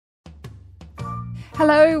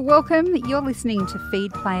Hello, welcome. You're listening to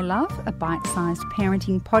Feed, Play, Love, a bite-sized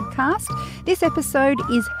parenting podcast. This episode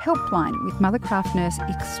is Helpline with Mothercraft nurse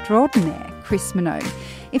extraordinaire, Chris Minogue.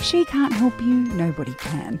 If she can't help you, nobody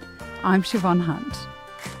can. I'm Siobhan Hunt.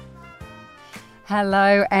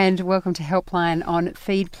 Hello and welcome to Helpline on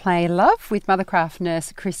Feed, Play, Love with Mothercraft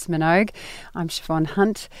nurse Chris Minogue. I'm Siobhan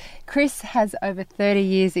Hunt. Chris has over 30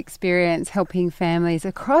 years experience helping families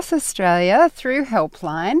across Australia through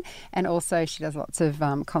Helpline, and also she does lots of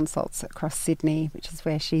consults across Sydney, which is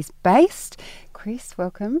where she's based. Chris,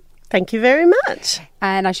 welcome. Thank you very much.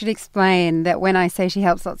 And I should explain that when I say she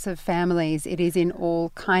helps lots of families, it is in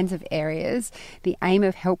all kinds of areas. The aim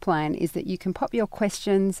of Helpline is that you can pop your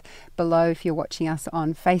questions below if you're watching us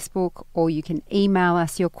on Facebook, or you can email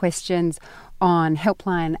us your questions on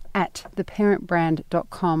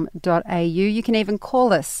helpline@theparentbrand.com.au. You can even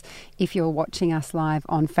call us if you're watching us live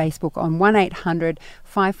on Facebook on 1800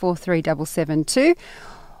 543 772.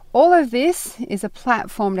 All of this is a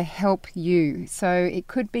platform to help you. So it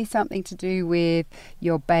could be something to do with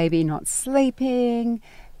your baby not sleeping.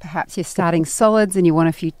 Perhaps you're starting solids and you want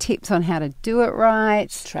a few tips on how to do it right.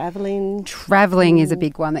 Travelling is a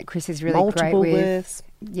big one that Chris is really great with. Multiple births.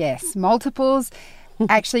 Yes, multiples.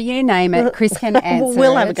 Actually, you name it, Chris can answer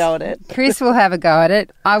We'll have a go at it. Chris will have a go at it.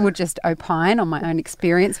 I will just opine on my own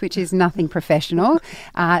experience, which is nothing professional.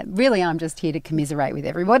 Really, I'm just here to commiserate with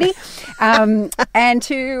everybody and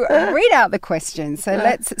to read out the questions. So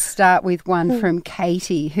let's start with one from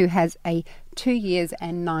Katie, who has a 2 years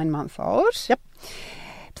and 9-month-old. Yep.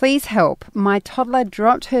 Please help. My toddler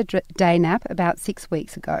dropped her day nap about 6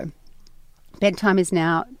 weeks ago. Bedtime is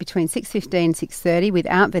now between 6:15 and 6:30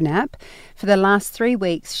 without the nap. For the last 3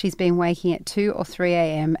 weeks, she's been waking at 2 or 3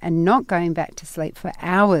 a.m. and not going back to sleep for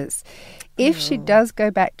hours. If she does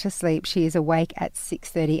go back to sleep, she is awake at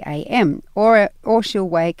 6:30 a.m. or she'll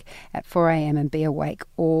wake at 4 a.m. and be awake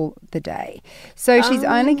all the day. So she's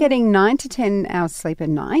only getting 9 to 10 hours sleep a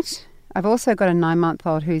night. I've also got a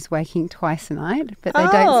 9-month-old who's waking twice a night, but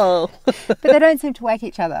they don't seem to wake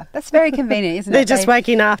each other. That's very convenient, isn't it? They're just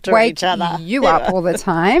waking after each other. You up all the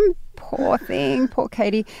time. Poor thing, poor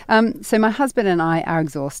Katie. So my husband and I are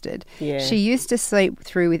exhausted. Yeah. She used to sleep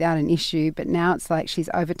through without an issue, but now it's like she's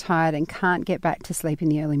overtired and can't get back to sleep in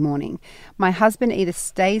the early morning. My husband either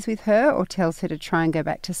stays with her or tells her to try and go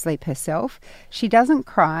back to sleep herself. She doesn't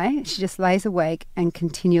cry. She just lays awake and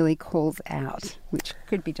continually calls out, which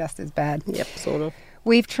could be just as bad. Yep, sort of.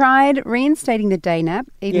 We've tried reinstating the day nap,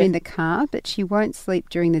 even in the car, but she won't sleep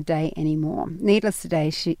during the day anymore. Needless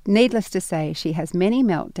to say, she has many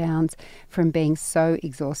meltdowns from being so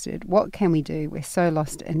exhausted. What can we do? We're so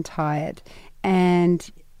lost and tired. And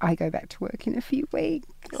I go back to work in a few weeks.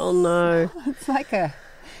 Oh, no. It's like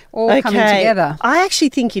all coming together. I actually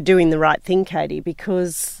think you're doing the right thing, Katie,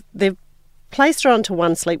 because they've placed her onto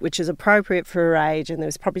one sleep, which is appropriate for her age, and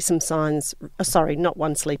there's probably some signs, not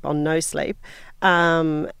one sleep on no sleep,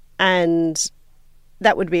 and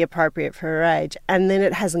that would be appropriate for her age. And then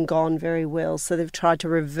it hasn't gone very well, so they've tried to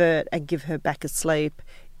revert and give her back asleep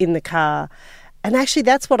in the car. And actually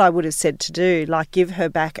that's what I would have said to do, like give her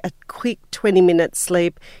back a quick 20-minute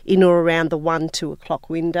sleep in or around the 1-2 o'clock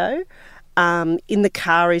window. In the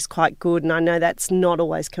car is quite good, and I know that's not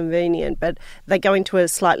always convenient, but they go into a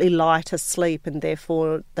slightly lighter sleep and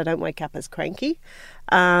therefore they don't wake up as cranky.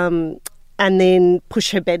 And then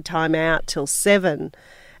push her bedtime out till 7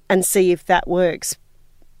 and see if that works.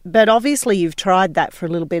 But obviously you've tried that for a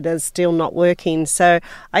little bit and it's still not working. So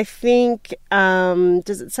I think,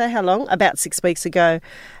 does it say how long? About 6 weeks ago.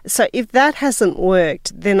 So if that hasn't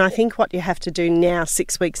worked, then I think what you have to do now,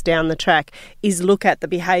 6 weeks down the track, is look at the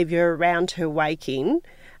behaviour around her waking.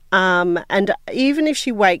 And even if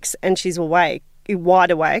she wakes and she's wide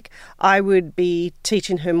awake, I would be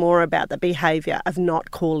teaching her more about the behaviour of not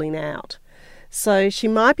calling out. So she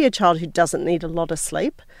might be a child who doesn't need a lot of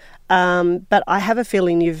sleep. But I have a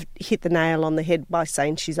feeling you've hit the nail on the head by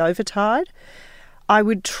saying she's overtired. I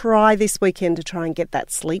would try this weekend to try and get that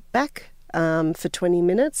sleep back for 20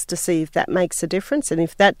 minutes to see if that makes a difference. And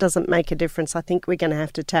if that doesn't make a difference, I think we're going to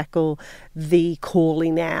have to tackle the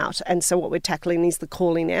calling out. And so what we're tackling is the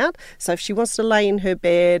calling out. So if she wants to lay in her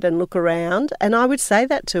bed and look around, and I would say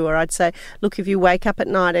that to her, I'd say, look, if you wake up at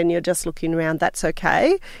night and you're just looking around, that's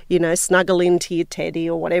okay. You know, snuggle into your teddy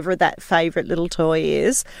or whatever that favourite little toy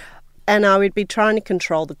is. And I would be trying to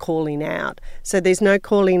control the calling out. So there's no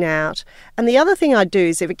calling out. And the other thing I'd do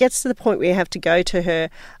is if it gets to the point where you have to go to her,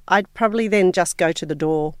 I'd probably then just go to the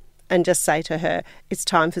door and just say to her, it's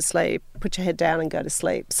time for sleep, put your head down and go to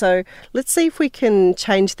sleep. So let's see if we can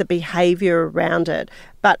change the behaviour around it.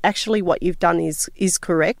 But actually what you've done is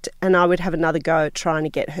correct, and I would have another go at trying to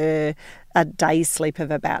get her a day's sleep of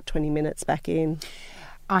about 20 minutes back in.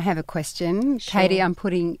 I have a question. Sure. Katie, I'm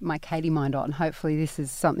putting my Katie mind on. Hopefully this is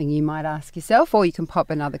something you might ask yourself, or you can pop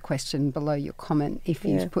another question below your comment if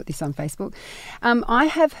you've put this on Facebook. I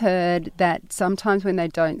have heard that sometimes when they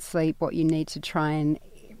don't sleep, what you need to try and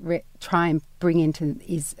bring into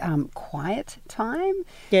is quiet time.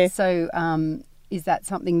 Yeah. So is that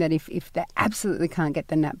something that if they absolutely can't get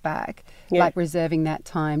the nap back, like reserving that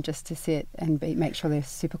time just to sit and make sure they're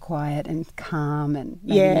super quiet and calm and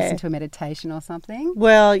maybe listen to a meditation or something?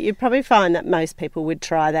 Well, you'd probably find that most people would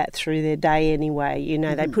try that through their day anyway. You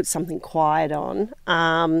know, they put something quiet on.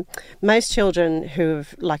 Most children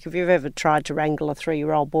if you've ever tried to wrangle a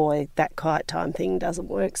 3-year-old boy, that quiet time thing doesn't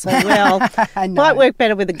work so well. Might work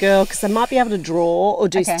better with a girl because they might be able to draw or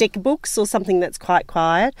do sticker books or something that's quite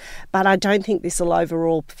quiet. But I don't think this will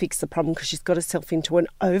overall fix the problem because she's got herself into an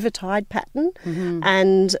overtired pattern.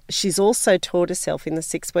 And she's also taught herself in the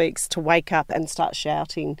 6 weeks to wake up and start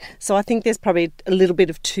shouting. So I think there's probably a little bit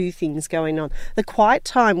of two things going on. The quiet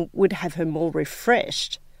time would have her more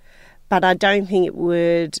refreshed, but I don't think it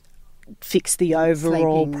would fix the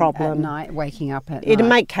overall Sleeping problem. At night, waking up at night. It'd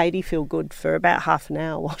make Katie feel good for about half an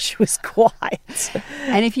hour while she was quiet.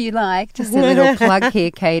 And if you like, just a little plug here,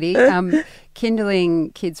 Katie,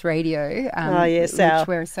 Kindling Kids Radio, yes, which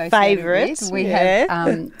we're associated favourite. with. We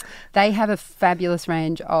have, they have a fabulous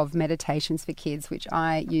range of meditations for kids, which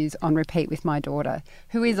I use on repeat with my daughter,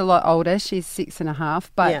 who is a lot older. She's 6.5,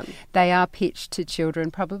 but they are pitched to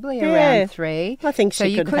children probably around 3. I think so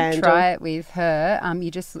she you could could try it with her.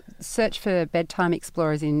 You just search for Bedtime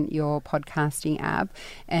Explorers in your podcasting app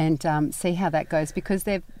and see how that goes, because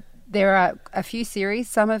there are a few series.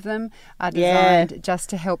 Some of them are designed just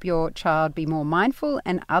to help your child be more mindful,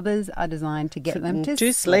 and others are designed to get them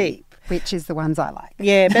to sleep, which is the ones I like.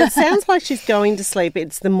 Yeah, but it sounds like she's going to sleep.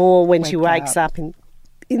 It's the more when she wakes up in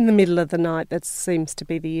the middle of the night that seems to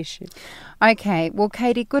be the issue. Okay, well,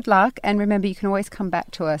 Katie, good luck. And remember, you can always come back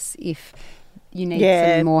to us if you need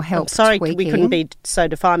some more help. I'm sorry tweaking. We couldn't be so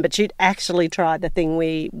defined, but she'd actually tried the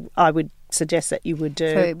thing I would suggest that you would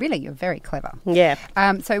do. So really, you're very clever. Yeah.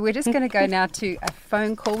 So we're just going to go now to a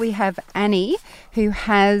phone call. We have Annie, who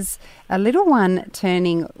has a little one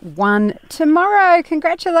turning 1 tomorrow.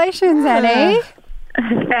 Congratulations, Annie.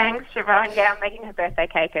 Thanks, Siobhan. Yeah, I'm making her birthday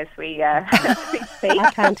cake as we speak.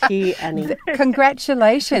 I can't hear Annie.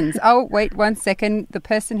 Congratulations. Oh, wait 1 second. The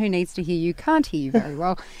person who needs to hear you can't hear you very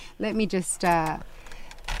well. Let me just do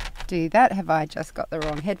that. Have I just got the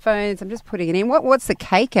wrong headphones? I'm just putting it in. What's the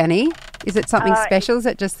cake, Annie? Is it something special? Is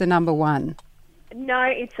it just the number 1? No,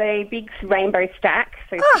 it's a big rainbow stack,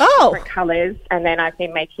 so different colours, and then I've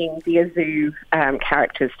been making the Azu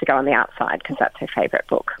characters to go on the outside because that's her favourite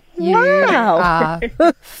book. You are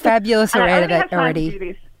fabulous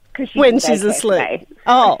already. When she's asleep.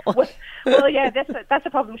 Oh. Well, yeah, that's a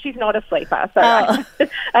problem. She's not a sleeper. So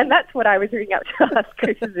and that's what I was ringing up to ask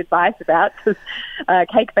Chris's advice about, because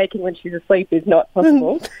cake baking when she's asleep is not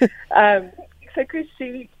possible. So, Chris,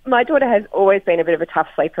 my daughter has always been a bit of a tough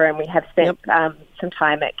sleeper, and we have spent some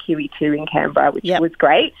time at QE2 in Canberra, which was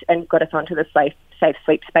great, and got us onto the safe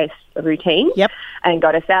sleep space routine, and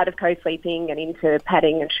got us out of co-sleeping and into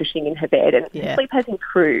padding and shushing in her bed, and her sleep has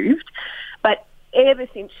improved. But ever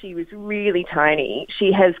since she was really tiny,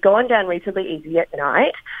 she has gone down reasonably easy at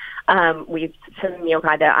night. With some milk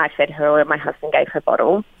either I fed her or my husband gave her a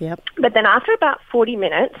bottle. But then after about 40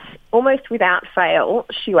 minutes, almost without fail,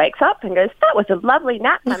 she wakes up and goes, "That was a lovely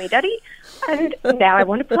nap, Mummy, Daddy, and now I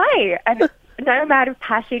want to play." And no amount of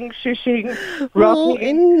patting, shushing,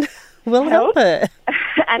 rocking will help her.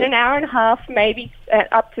 And an hour and a half, maybe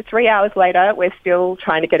up to 3 hours later, we're still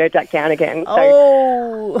trying to get her back down again.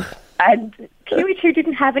 And QE2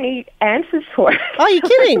 didn't have any answers for it. Are you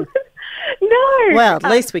kidding? No. Well,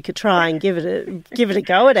 at least we could try and give it a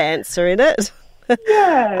go at answering it.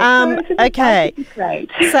 Yeah. Okay.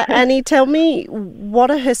 Great. So, Annie, tell me,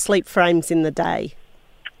 what are her sleep frames in the day?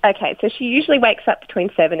 Okay, so she usually wakes up between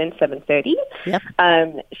 7 and 7:30.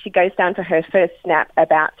 She goes down for her first nap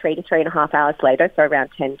about 3 to 3.5 hours later, so around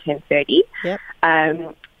 10:30.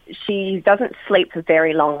 She doesn't sleep for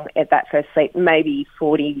very long at that first sleep, maybe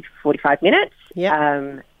 40, 45 minutes.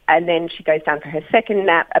 And then she goes down for her second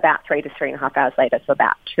nap about 3 to 3.5 hours later, so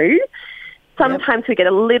about 2. Sometimes we get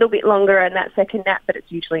a little bit longer in that second nap, but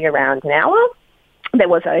it's usually around an hour. There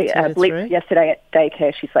was a blip yesterday at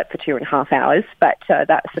daycare. She slept for 2.5 hours, but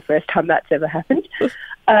that's the first time that's ever happened.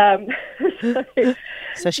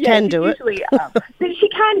 So she can do it. She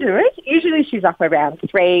can do it. Usually she's up around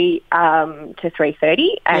 3 to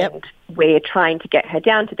 3:30, and we're trying to get her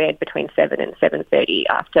down to bed between 7 and 7:30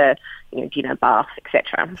 after dinner, bath,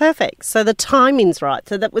 etc. Perfect. So the timing's right.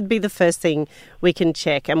 So that would be the first thing we can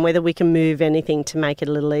check, and whether we can move anything to make it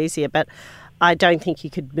a little easier. But I don't think you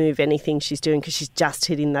could move anything she's doing because she's just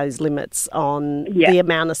hitting those limits on the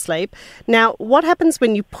amount of sleep. Now, what happens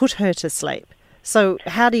when you put her to sleep? So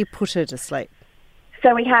how do you put her to sleep?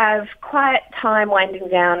 So we have quiet time winding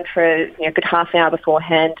down for a good half an hour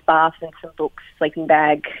beforehand, bath and some books, sleeping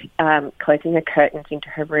bag, closing her curtains into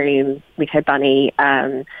her room with her bunny,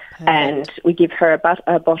 and we give her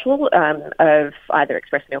a bottle of either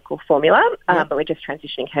express milk or formula, but we're just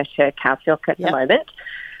transitioning her to cow's milk at the moment.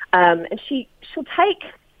 And she'll take,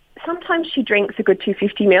 sometimes she drinks a good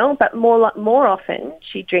 250 ml, but more often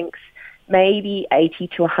she drinks maybe 80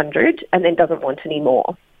 to 100 and then doesn't want any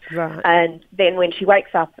more. Right. And then when she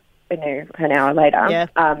wakes up, an hour later,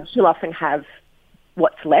 she'll often have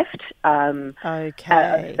what's left of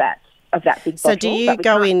that big bottle. So do you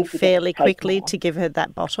go in fairly quickly to give her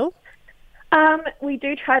that bottle? We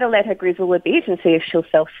do try to let her grizzle a bit and see if she'll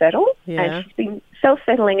self-settle. Yeah. And she's been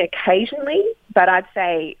self-settling occasionally, but I'd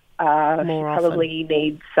say she probably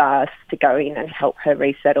needs us to go in and help her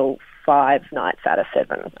resettle 5 nights out of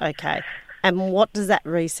 7. Okay. And what does that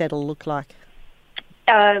resettle look like?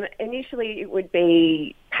 Initially, it would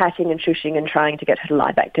be patting and shushing and trying to get her to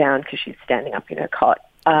lie back down because she's standing up in her cot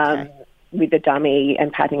with the dummy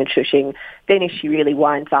and patting and shushing. Then if she really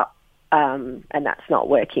winds up and that's not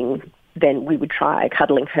working, then we would try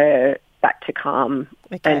cuddling her back to calm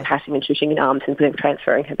and patting and shushing in arms and then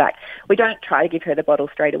transferring her back. We don't try to give her the bottle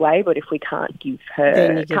straight away, but if we can't get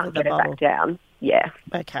her back down. Yeah.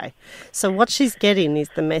 Okay. So what she's getting is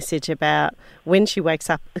the message about when she wakes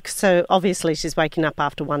up. So obviously she's waking up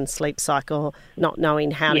after one sleep cycle, not knowing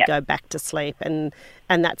how to go back to sleep. And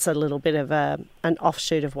that's a little bit of an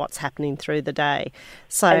offshoot of what's happening through the day.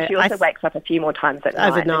 So and she also wakes up a few more times at night.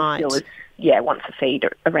 Overnight. And wants a feed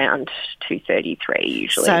around 2:33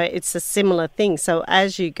 usually. So it's a similar thing. So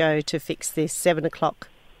as you go to fix this 7 o'clock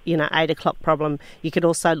 8 o'clock problem, you could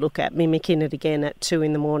also look at mimicking it again at 2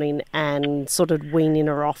 a.m. and sort of weaning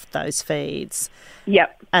her off those feeds.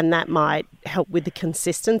 Yep. And that might help with the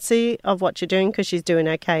consistency of what you're doing because she's doing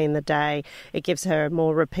okay in the day. It gives her a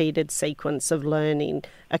more repeated sequence of learning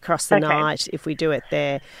across the night if we do it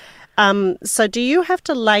there. So do you have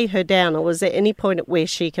to lay her down, or is there any point at where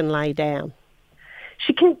she can lay down?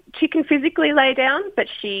 She can physically lay down, but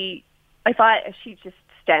she just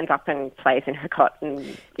stands up and plays in her cot and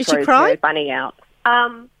throws her bunny out.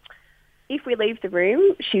 If we leave the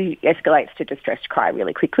room, she escalates to distressed cry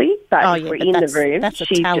really quickly. But if we're in the room... That's a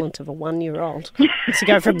talent of a 1-year-old. To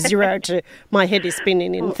go from 0 to my head is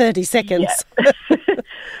spinning in 30 seconds.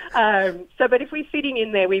 Yeah. But if we're sitting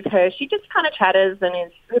in there with her, she just kind of chatters and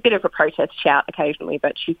is a bit of a protest shout occasionally,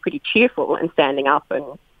 but she's pretty cheerful and standing up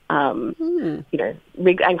and,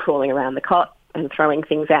 and crawling around the cot and throwing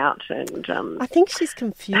things out. And I think she's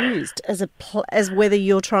confused as whether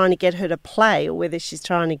you're trying to get her to play or whether she's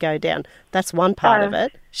trying to go down. That's one part of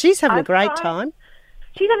it. She's having a great time.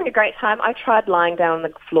 She's having a great time. I tried lying down on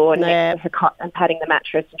the floor next to her cot and patting the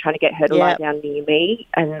mattress and trying to get her to lie down near me.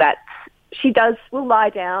 And will lie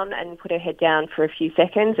down and put her head down for a few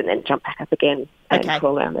seconds and then jump back up again and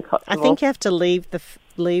crawl around the cot. I think you have to leave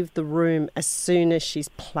the room as soon as she's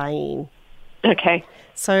playing. Okay.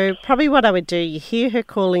 So probably what I would do, you hear her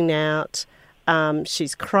calling out,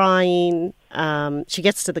 she's crying, she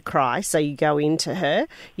gets to the cry, so you go into her.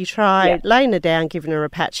 You try laying her down, giving her a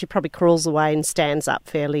pat. She probably crawls away and stands up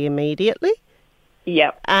fairly immediately.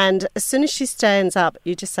 Yep. And as soon as she stands up,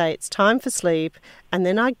 you just say, it's time for sleep, and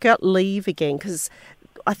then I leave again, because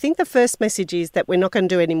I think the first message is that we're not going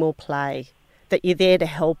to do any more play, that you're there to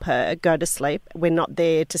help her go to sleep. We're not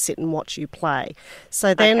there to sit and watch you play.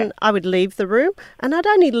 So then I would leave the room, and I'd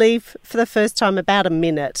only leave for the first time about a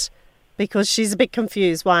minute because she's a bit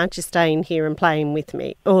confused. Why aren't you staying here and playing with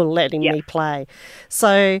me or letting me play?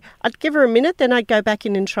 So I'd give her a minute, then I'd go back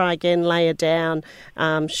in and try again, lay her down,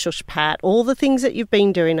 shush, pat. All the things that you've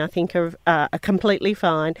been doing I think are completely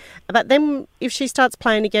fine. But then if she starts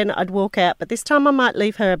playing again, I'd walk out. But this time I might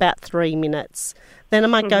leave her about 3 minutes. Then I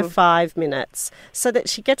might go 5 minutes so that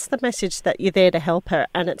she gets the message that you're there to help her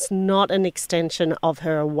and it's not an extension of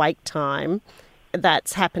her awake time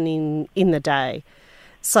that's happening in the day.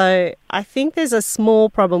 So I think there's a small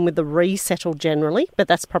problem with the resettle generally, but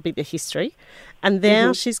that's probably the history. And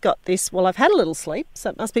now she's got this, well, I've had a little sleep, so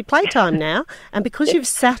it must be playtime now. And because you've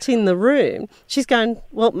sat in the room, she's going,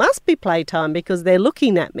 well, it must be playtime because they're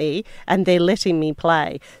looking at me and they're letting me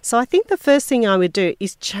play. So I think the first thing I would do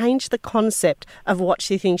is change the concept of what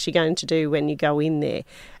she thinks you're going to do when you go in there.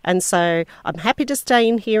 And so I'm happy to stay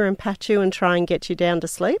in here and pat you and try and get you down to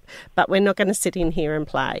sleep, but we're not going to sit in here and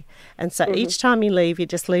play. And so each time you leave, you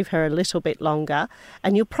just leave her a little bit longer.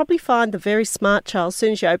 And you'll probably find the very smart child, as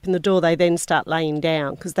soon as you open the door, they then start laying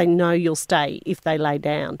down because they know you'll stay if they lay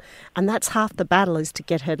down. And that's half the battle, is to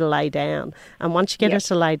get her to lay down. And once you get her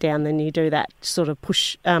to lay down, then you do that sort of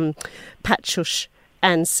push, pat, shush,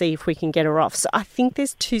 and see if we can get her off. So I think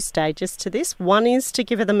there's 2 stages to this. One is to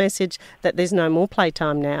give her the message that there's no more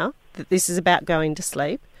playtime now, that this is about going to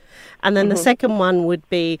sleep. And then the second one would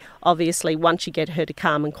be, obviously, once you get her to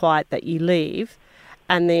calm and quiet, that you leave.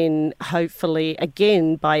 And then hopefully,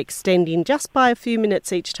 again, by extending just by a few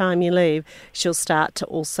minutes each time you leave, she'll start to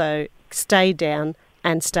also stay down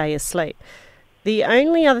and stay asleep. The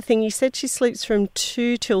only other thing, you said she sleeps from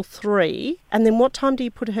 2 till 3. And then what time do you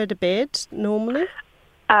put her to bed normally?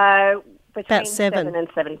 Between about 7 and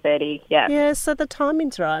 7:30, yeah. Yeah, so the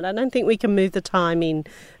timing's right. I don't think we can move the timing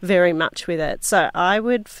very much with it. So I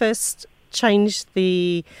would first change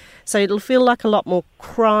so it'll feel like a lot more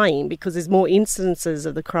crying because there's more incidences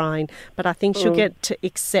of the crying, but I think she'll get to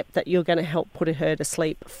accept that you're going to help put her to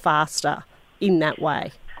sleep faster in that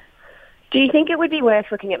way. Do you think it would be worth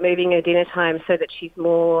looking at moving her dinner time so that she's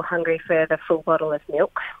more hungry for the full bottle of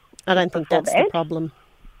milk? I don't think that's the problem.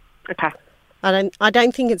 Okay. I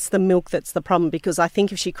don't think it's the milk that's the problem, because I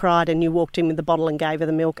think if she cried and you walked in with the bottle and gave her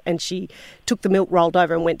the milk and she took the milk, rolled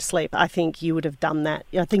over and went to sleep, I think you would have done that.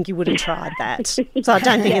 I think you would have tried that. So I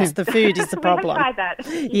don't think it's the food is the problem. We have tried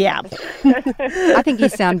that. Yeah. I think you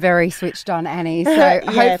sound very switched on, Annie. So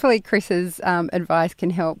hopefully Chris's advice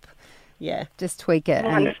can help. Yeah. Just tweak it.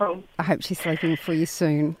 Wonderful. And I hope she's sleeping for you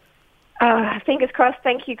soon. Fingers crossed.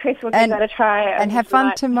 Thank you, Chris. We'll give that a try. And have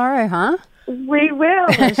fun tomorrow, huh? We will.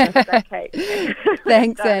 Okay.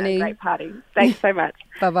 Thanks, Annie. Great party. Thanks so much.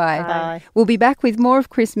 Bye-bye. Bye. We'll be back with more of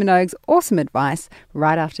Chris Minogue's awesome advice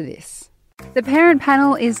right after this. The Parent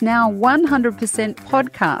Panel is now 100%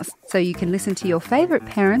 podcast, so you can listen to your favourite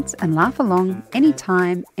parents and laugh along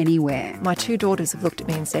anytime, anywhere. My 2 daughters have looked at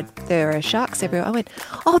me and said, there are sharks everywhere. I went,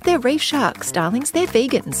 oh, they're reef sharks, darlings. They're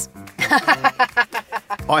vegans.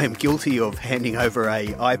 I am guilty of handing over a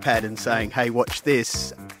iPad and saying, hey, watch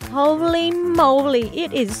this. Holy moly,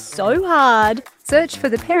 it is so hard. Search for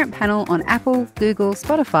The Parent Panel on Apple, Google,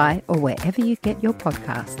 Spotify, or wherever you get your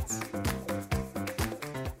podcasts.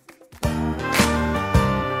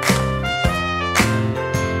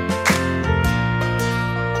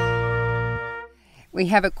 We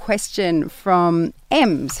have a question from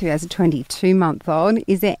Ems, who has a 22-month-old.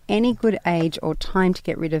 Is there any good age or time to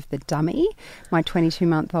get rid of the dummy? My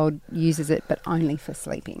 22-month-old uses it, but only for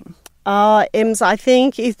sleeping. Ems, I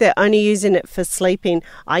think if they're only using it for sleeping,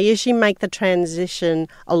 I usually make the transition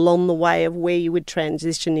along the way of where you would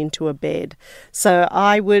transition into a bed. So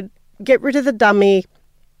I would get rid of the dummy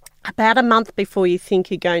about a month before you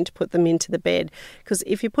think you're going to put them into the bed. Because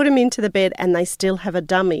if you put them into the bed and they still have a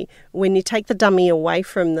dummy, when you take the dummy away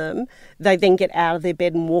from them, they then get out of their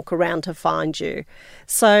bed and walk around to find you.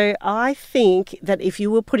 So I think that if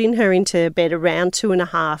you were putting her into bed around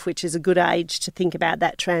 2.5, which is a good age to think about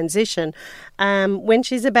that transition, when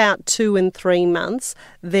she's about 2 and 3 months,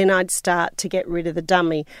 then I'd start to get rid of the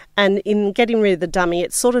dummy. And in getting rid of the dummy,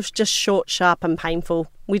 it's sort of just short, sharp and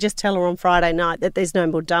painful. We just tell her on Friday night that there's no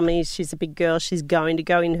more dummies. She's a big girl. She's going to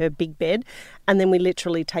go in her big bed. And then we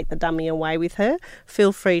literally take the dummy away with her.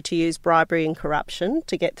 Feel free to use bribery and corruption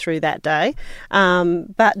to get through that day.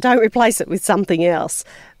 But don't replace it with something else.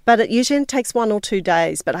 But it usually takes 1 or 2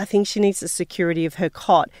 days. But I think she needs the security of her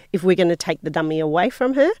cot if we're going to take the dummy away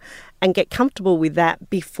from her, and get comfortable with that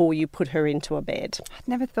before you put her into a bed. I'd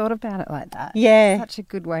never thought about it like that. Yeah. Such a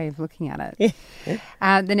good way of looking at it.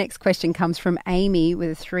 Yeah. The next question comes from Amy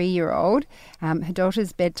with a 3-year-old. Her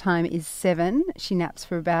daughter's bedtime is 7. She naps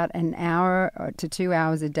for about an hour to 2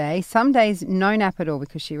 hours a day. Some days no nap at all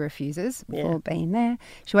because she refuses. We've all been there.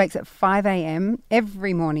 She wakes at 5 a.m.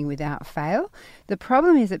 every morning without fail. The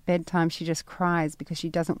problem is at bedtime she just cries because she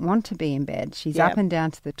doesn't want to be in bed. She's up and down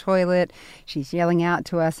to the toilet. She's yelling out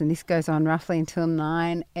to us, and this goes on roughly until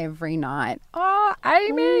 9 every night. Oh,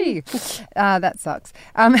 Amy! That sucks.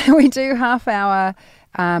 We do half-hour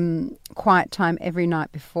quiet time every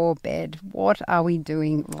night before bed. What are we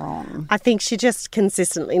doing wrong? I think she just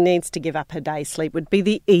consistently needs to give up her day sleep would be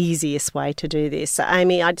the easiest way to do this. So,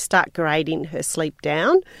 Amy, I'd start grading her sleep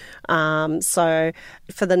down. So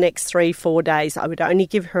for the next 3-4 days, I would only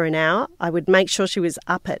give her an hour. I would make sure she was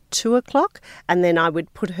up at 2 o'clock and then I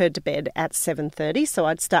would put her to bed at 7:30. So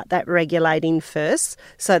I'd start that regulating first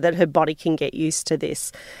so that her body can get used to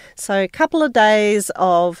this. So a couple of days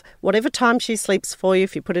of whatever time she sleeps for you,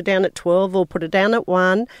 if you put her down at 12 or put her down at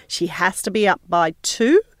 1, she has to be up by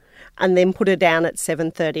 2 and then put her down at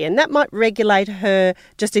 7:30. And that might regulate her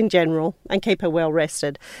just in general and keep her well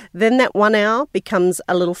rested. Then that 1 hour becomes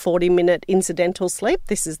a little 40-minute incidental sleep.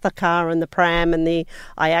 This is the car and the pram and the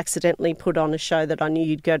I accidentally put on a show that I knew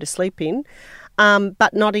you'd go to sleep in.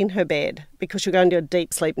 But not in her bed because she'll go into a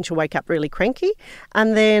deep sleep and she'll wake up really cranky.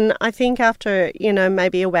 And then I think after,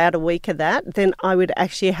 maybe about a week of that, then I would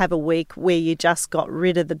actually have a week where you just got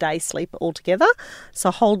rid of the day sleep altogether. So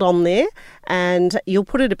hold on there and you'll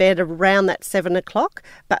put her to bed around that 7 o'clock,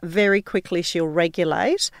 but very quickly she'll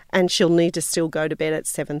regulate and she'll need to still go to bed at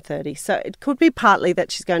 7:30. So it could be partly that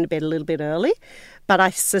she's going to bed a little bit early, but I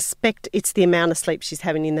suspect it's the amount of sleep she's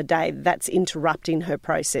having in the day that's interrupting her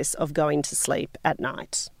process of going to sleep at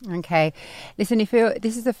night. Okay. Listen, if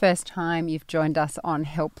this is the first time you've joined us on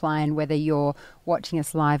Helpline, whether you're watching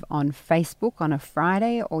us live on Facebook on a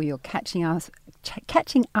Friday or you're catching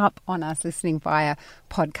up on us listening via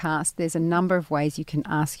podcast, there's a number of ways you can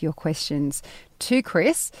ask your questions to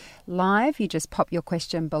Chris. Live, you just pop your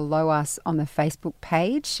question below us on the Facebook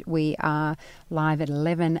page. We are live at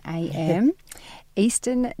 11 a.m.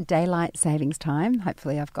 Eastern Daylight Savings Time.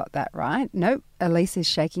 Hopefully I've got that right. Nope, Elise is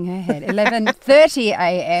shaking her head. 11:30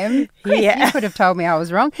 a.m. Chris, you could have told me I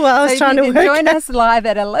was wrong. Well, I was trying to join us live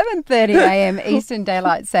at 11:30 a.m. Eastern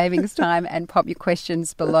Daylight Savings Time and pop your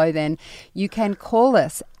questions below then. You can call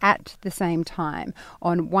us at the same time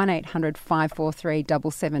on 1800 543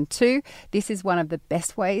 772. This is one of the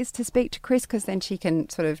best ways to speak to Chris because then she can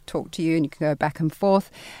sort of talk to you and you can go back and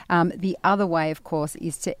forth. The other way, of course,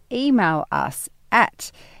 is to email us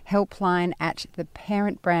at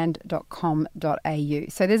helpline@theparentbrand.com.au.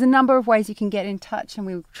 So there's a number of ways you can get in touch and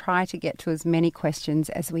we'll try to get to as many questions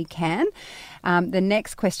as we can. The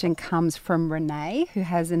next question comes from Renee, who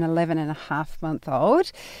has an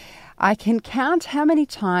 11-and-a-half-month-old. I can count how many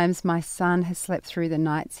times my son has slept through the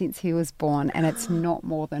night since he was born, and it's not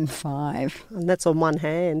more than 5. And that's on one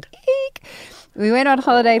hand. Eek. We went on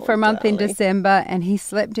holiday for a month in December, and he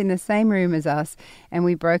slept in the same room as us, and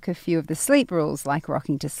we broke a few of the sleep rules, like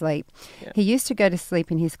rocking to sleep. Yeah. He used to go to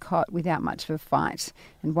sleep in his cot without much of a fight,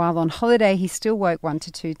 and while on holiday, he still woke 1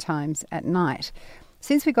 to 2 times at night.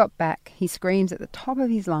 Since we got back, he screams at the top of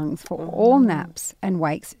his lungs for all naps and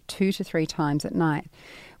wakes 2 to 3 times at night.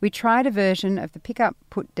 We tried a version of the pick-up,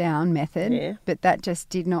 put-down method, but that just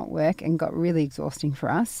did not work and got really exhausting for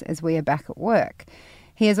us as we are back at work.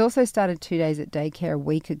 He has also started 2 days at daycare a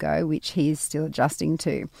week ago, which he is still adjusting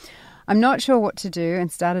to. I'm not sure what to do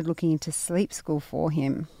and started looking into sleep school for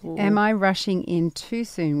him. Am I rushing in too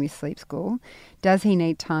soon with sleep school? Does he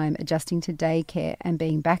need time adjusting to daycare and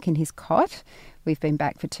being back in his cot? We've been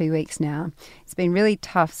back for 2 weeks now. It's been really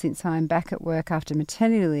tough since I'm back at work after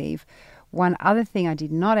maternity leave. One other thing I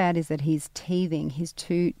did not add is that he's teething. His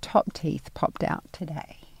 2 top teeth popped out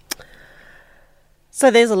today. So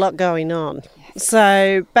there's a lot going on. Yes.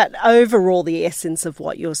 So, but overall, the essence of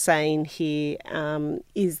what you're saying here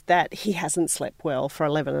is that he hasn't slept well for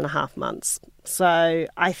 11.5 months. So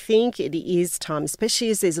I think it is time, especially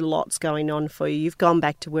as there's lots going on for you. You've gone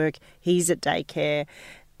back to work. He's at daycare.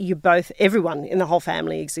 Everyone in the whole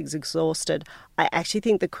family is exhausted. I actually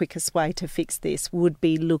think the quickest way to fix this would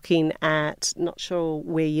be looking at, not sure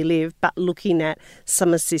where you live, but looking at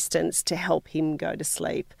some assistance to help him go to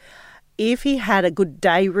sleep. If he had a good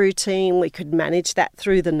day routine, we could manage that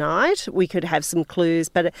through the night. We could have some clues,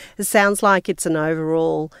 but it sounds like it's an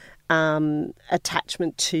overall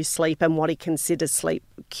attachment to sleep and what he considers sleep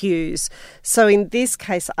cues. So in this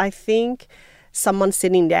case, I think someone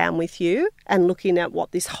sitting down with you and looking at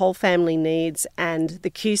what this whole family needs and the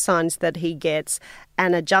cue signs that he gets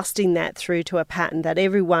and adjusting that through to a pattern that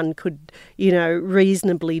everyone could,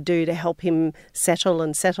 reasonably do to help him settle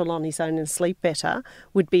on his own and sleep better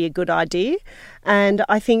would be a good idea. And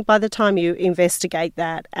I think by the time you investigate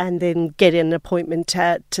that and then get an appointment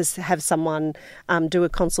to have someone do a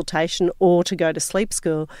consultation or to go to sleep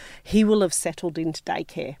school, he will have settled into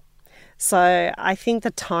daycare. So I think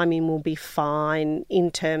the timing will be fine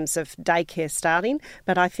in terms of daycare starting,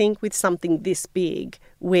 but I think with something this big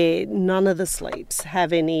where none of the sleeps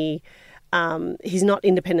have any, he's not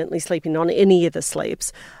independently sleeping on any of the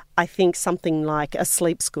sleeps, I think something like a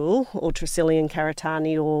sleep school or Tresillian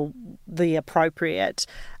Karatani or the appropriate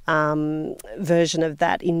version of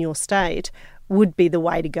that in your state would be the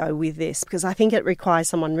way to go with this, because I think it requires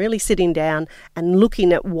someone really sitting down and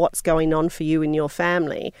looking at what's going on for you and your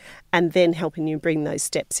family and then helping you bring those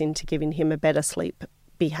steps into giving him a better sleep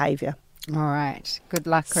behaviour. All right. Good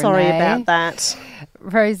luck, Renee. Sorry about that.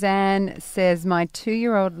 Roseanne says, my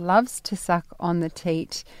 2-year-old loves to suck on the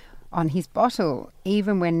teat on his bottle.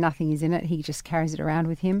 Even when nothing is in it, he just carries it around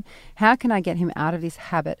with him. How can I get him out of this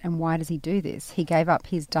habit, and why does he do this? He gave up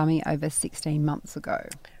his dummy over 16 months ago.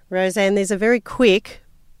 Roseanne, there's a very quick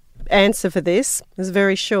answer for this. It's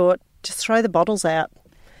very short. Just throw the bottles out.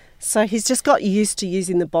 So he's just got used to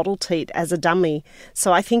using the bottle teat as a dummy.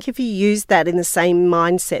 So I think if you use that in the same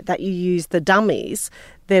mindset that you use the dummies,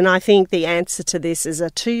 then I think the answer to this is a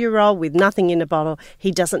 2-year-old with nothing in a bottle.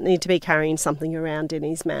 He doesn't need to be carrying something around in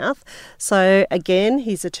his mouth. So again,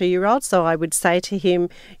 he's a 2-year-old. So I would say to him,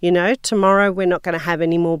 tomorrow we're not going to have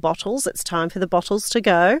any more bottles. It's time for the bottles to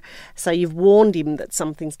go. So you've warned him that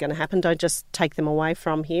something's going to happen. Don't just take them away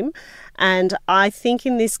from him. And I think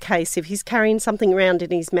in this case, if he's carrying something around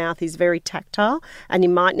in his mouth, he's very tactile, and you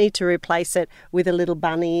might need to replace it with a little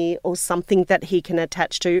bunny or something that he can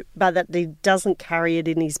attach to, but that he doesn't carry it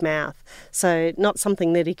in his mouth. So not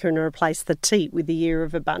something that he can replace the teat with the ear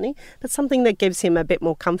of a bunny, but something that gives him a bit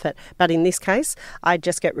more comfort. But in this case, I'd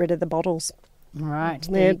just get rid of the bottles. All right,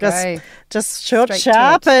 there you go. Just short,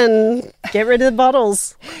 sharp, and get rid of the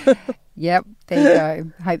bottles. Yep, there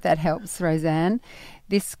you go. Hope that helps, Roseanne.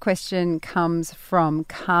 This question comes from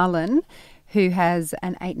Carlin, who has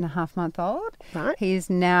an 8.5-month-old. Right. He is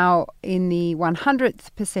now in the 100th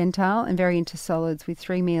percentile and very into solids with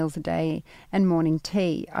 3 meals a day and morning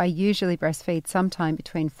tea. I usually breastfeed sometime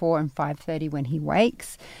between 4 and 5:30 when he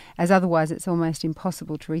wakes, as otherwise it's almost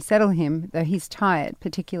impossible to resettle him, though he's tired,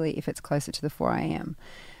 particularly if it's closer to the 4 a.m.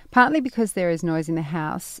 Partly because there is noise in the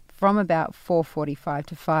house from about 4:45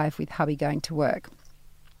 to 5 with hubby going to work.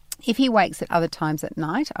 If he wakes at other times at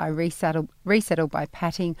night, I resettle by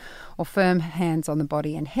patting or firm hands on the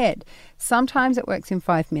body and head. Sometimes it works in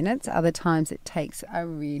 5 minutes, other times it takes a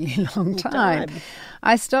really long time.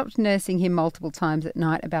 I stopped nursing him multiple times at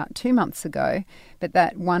night about 2 months ago, but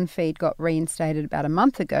that one feed got reinstated about a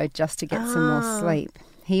month ago just to get some more sleep.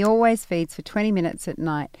 He always feeds for 20 minutes at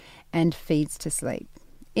night and feeds to sleep.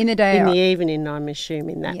 In the day, in the evening, I'm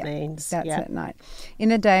assuming that means. That's at night. In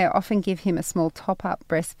the day, I often give him a small top-up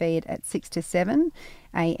breastfeed at 6 to 7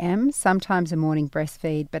 a.m., sometimes a morning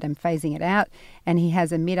breastfeed, but I'm phasing it out, and he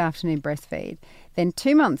has a mid-afternoon breastfeed. Then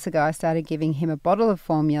 2 months ago, I started giving him a bottle of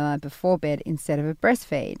formula before bed instead of a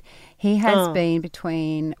breastfeed. He has been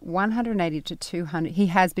between 180 to 200. He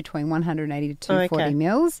has between 180 to 240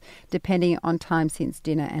 mils, depending on time since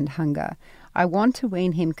dinner and hunger. I want to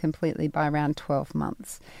wean him completely by around 12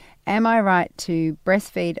 months. Am I right to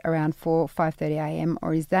breastfeed around 5:30 a.m.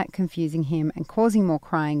 or is that confusing him and causing more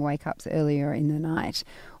crying wake-ups earlier in the night?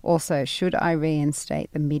 Also, should I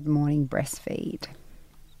reinstate the mid-morning breastfeed?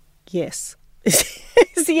 Yes.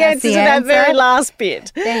 Is the answer to that very last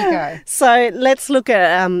bit. There you go. So let's look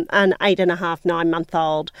at an 8.5,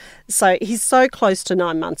 9-month-old. So he's so close to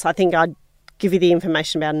 9 months. I think I'd give you the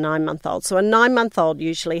information about a 9-month-old. So a 9-month-old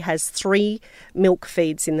usually has 3 milk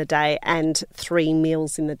feeds in the day and 3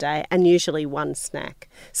 meals in the day and usually 1 snack.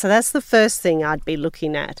 So that's the first thing I'd be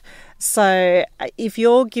looking at. So if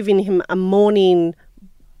you're giving him a morning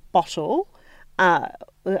bottle,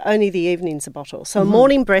 only the evening's a bottle. So a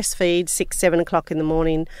morning breastfeed, 6, 7 o'clock in the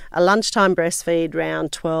morning, a lunchtime breastfeed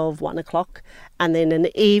around 12, 1 o'clock, and then an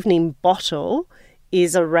evening bottle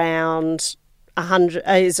is around 100,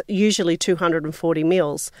 is usually 240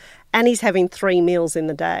 meals, and he's having 3 meals in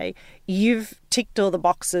the day. You've ticked all the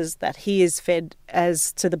boxes that he is fed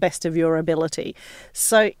as to the best of your ability.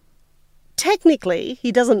 So technically,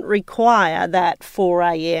 he doesn't require that 4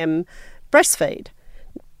 a.m. breastfeed.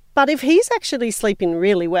 But if he's actually sleeping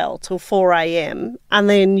really well till 4 a.m. and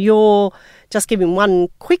then you're just giving one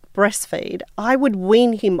quick breastfeed, I would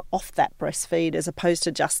wean him off that breastfeed as opposed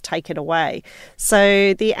to just take it away.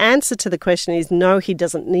 So the answer to the question is no, he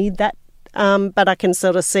doesn't need that, but I can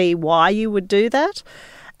sort of see why you would do that.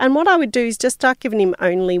 And what I would do is just start giving him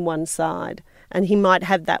only one side, and he might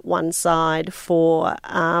have that one side for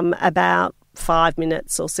about 5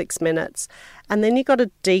 minutes or 6 minutes, and then you've got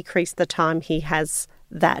to decrease the time he has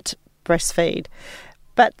that breastfeed.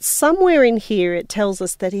 But somewhere in here it tells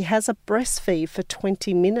us that he has a breastfeed for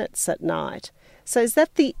 20 minutes at night. So is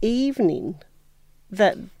that the evening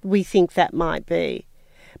that we think that might be?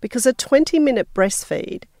 Because a 20-minute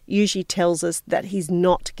breastfeed usually tells us that he's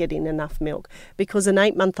not getting enough milk, because an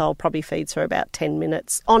 8-month-old probably feeds for about 10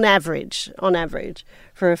 minutes on average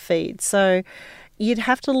for a feed. So you'd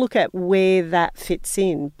have to look at where that fits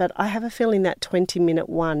in. But I have a feeling that 20-minute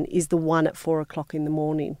one is the one at 4 o'clock in the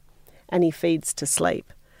morning, and he feeds to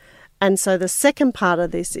sleep. And so the second part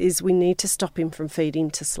of this is we need to stop him from feeding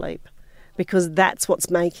to sleep, because that's what's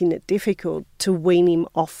making it difficult to wean him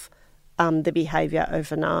off the behaviour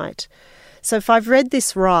overnight. So if I've read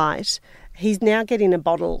this right, he's now getting a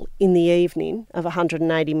bottle in the evening of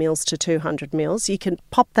 180 mils to 200 mils. You can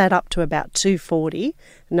pop that up to about 240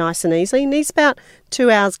 nice and easily. He needs about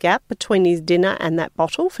 2 hours gap between his dinner and that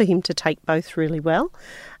bottle for him to take both really well.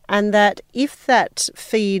 And that if that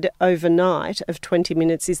feed overnight of 20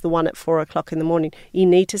 minutes is the one at 4 o'clock in the morning, you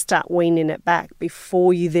need to start weaning it back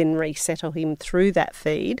before you then resettle him through that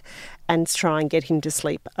feed and try and get him to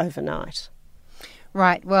sleep overnight.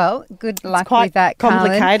 Right. Well, good luck quite with that,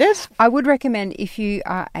 complicated. Carlin. I would recommend, if you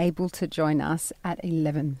are able to join us at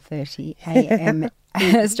 11:30 a.m.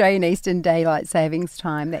 Australian Eastern Daylight Savings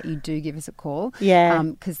Time, that you do give us a call. Yeah.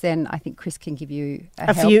 Because then I think Chris can give you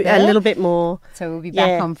a little bit more. So we'll be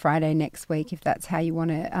back on Friday next week if that's how you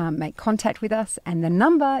want to make contact with us. And the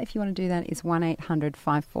number, if you want to do that, is 1800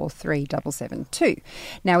 543 772.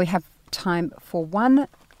 Now we have time for one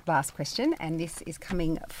last question, and this is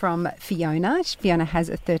coming from Fiona. Fiona has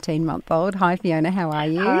a 13-month-old. Hi, Fiona. How are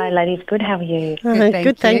you? Hi, ladies. Good. How are you?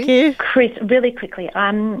 Good, thank you. Chris, really quickly,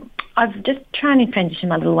 I've just trying to transition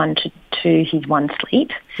my little one to his one sleep.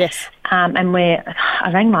 Yes. And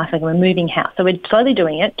I rang last week and we're moving house. So we're slowly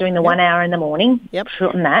doing the 1 hour in the morning. Yep.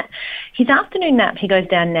 Shorten that. His afternoon nap, he goes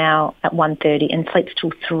down now at 1:30 and sleeps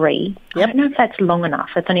till 3. Yep. I don't know if that's long enough.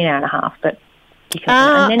 It's only an hour and a half, but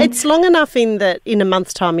it's long enough in that in a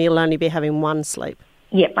month's time you'll only be having one sleep.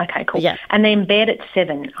 Yep, okay, cool. Yeah. And then bed at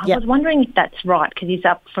 7. I was wondering if that's right, because he's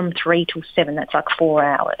up from 3 till 7. That's like 4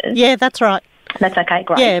 hours. Yeah, that's right. That's okay,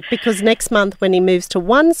 great. Yeah, because next month when he moves to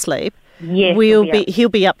one sleep, yes, he'll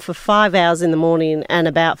be up for 5 hours in the morning and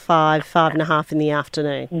about 5.5 in the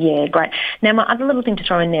afternoon. Yeah, great. Now, my other little thing to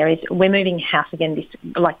throw in there is we're moving house again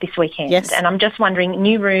this weekend. Yes. And I'm just wondering,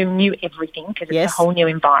 new room, new everything, because it's a whole new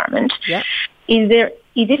environment. Yep. Is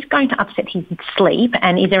this going to upset his sleep,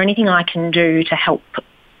 and is there anything I can do to help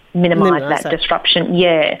minimise that disruption?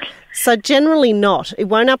 Yeah. So generally not. It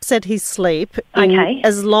won't upset his sleep.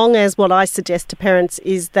 As long as what I suggest to parents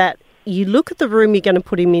is that you look at the room you're going to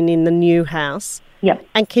put him in the new house. Yep.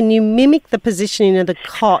 And can you mimic the positioning of the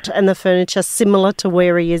cot and the furniture similar to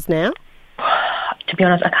where he is now? To be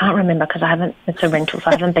honest, I can't remember because it's a rental,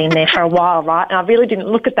 so I haven't been there for a while, right? And I really didn't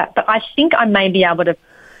look at that, but I think I may be able to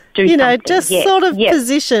do something. Just sort of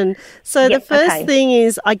position. So the first thing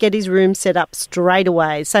is I get his room set up straight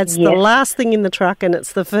away. So it's the last thing in the truck and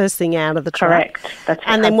it's the first thing out of the truck. Correct. That's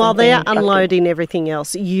and then while they're unloading everything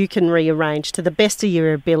else, you can rearrange to the best of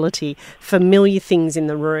your ability familiar things in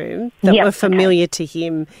the room that were familiar to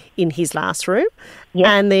him in his last room. Yep.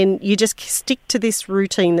 And then you just stick to this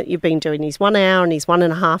routine that you've been doing. He's 1 hour and he's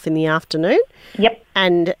 1.5 in the afternoon. Yep.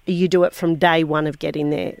 And you do it from day one of getting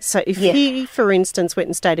there. So if he, for instance, went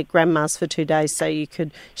and stayed at Grandma's for 2 days so you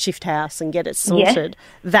could shift house and get it sorted,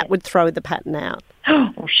 that would throw the pattern out.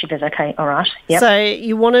 Oh, shivers. Okay, all right. Yep. So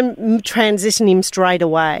you want to transition him straight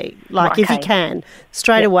away, if you can,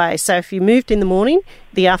 straight away. So if you moved in the morning,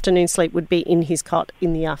 the afternoon sleep would be in his cot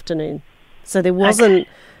in the afternoon. So there wasn't...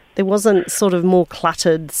 There wasn't sort of more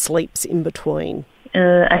cluttered sleeps in between.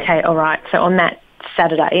 Okay, all right. So on that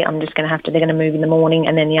Saturday, I'm just going to they're going to move in the morning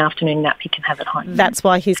and then the afternoon nap he can have at home. That's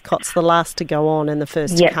why his cot's the last to go on and the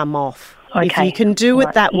first to come off. Okay. If you can do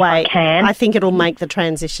it that way, I think it'll make the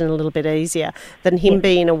transition a little bit easier than him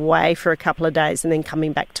being away for a couple of days and then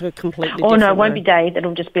coming back to a completely different no, it won't be days.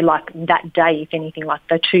 It'll just be like that day, if anything, like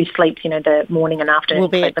the 2 sleeps, the morning and afternoon will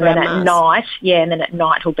be sleep. at And then at night, and then at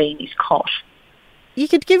night he'll be in his cot. You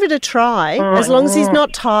could give it a try, as long as he's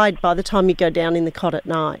not tired by the time you go down in the cot at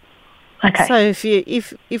night. Okay. So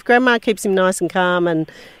if Grandma keeps him nice and calm and,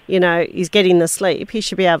 he's getting the sleep, he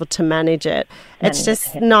should be able to manage it. It's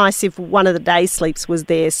just nice if one of the day sleeps was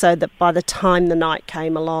there so that by the time the night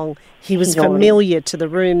came along, he was familiar to the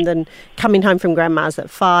room than coming home from Grandma's at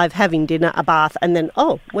 5, having dinner, a bath, and then,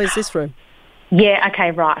 where's this room? Yeah,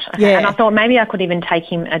 okay, right. Okay. Yeah. And I thought maybe I could even take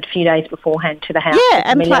him a few days beforehand to the house. Yeah,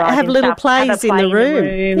 and have little plays in the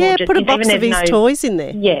room. Yeah, put a box of his toys in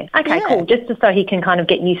there. Yeah, okay, cool. Just so he can kind of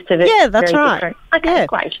get used to it. Yeah, that's right. Different. Okay,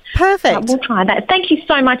 great. Perfect. We'll try that. Thank you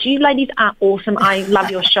so much. You ladies are awesome. I love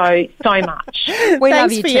your show so much. We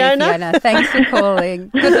love you Fiona. too, Fiona. Thanks for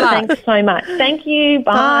calling. Good luck. Thanks so much. Thank you.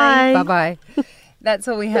 Bye. Bye-bye. That's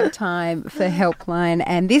all we have time for Helpline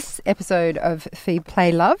and this episode of Feed,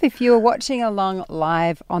 Play, Love. If you are watching along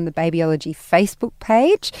live on the Babyology Facebook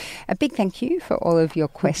page, a big thank you for all of your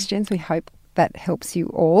questions. We hope that helps you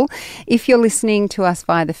all. If you're listening to us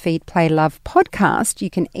via the Feed, Play, Love podcast,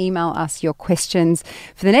 you can email us your questions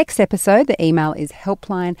for the next episode. The email is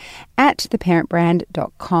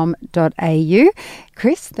helpline@theparentbrand.com.au.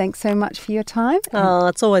 Chris, thanks so much for your time. Oh,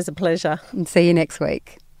 it's always a pleasure. And see you next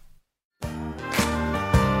week.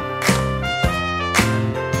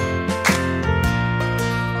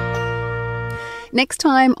 Next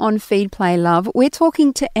time on Feed, Play, Love, we're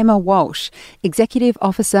talking to Emma Walsh, Executive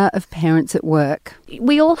Officer of Parents at Work.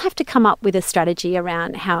 We all have to come up with a strategy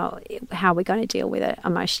around how we're going to deal with it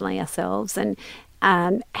emotionally ourselves, and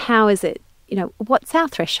how is it, what's our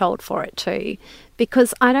threshold for it too?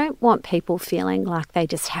 Because I don't want people feeling like they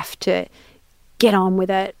just have to get on with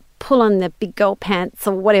it, pull on the big girl pants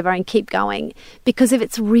or whatever and keep going. Because if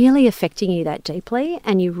it's really affecting you that deeply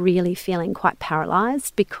and you're really feeling quite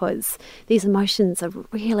paralysed because these emotions are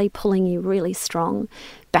really pulling you really strong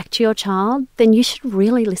back to your child, then you should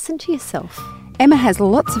really listen to yourself. Emma has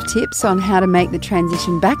lots of tips on how to make the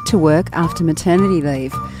transition back to work after maternity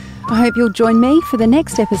leave. I hope you'll join me for the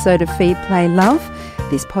next episode of Feed, Play, Love.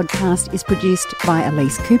 This podcast is produced by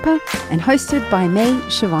Elise Cooper and hosted by me,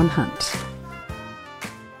 Siobhan Hunt.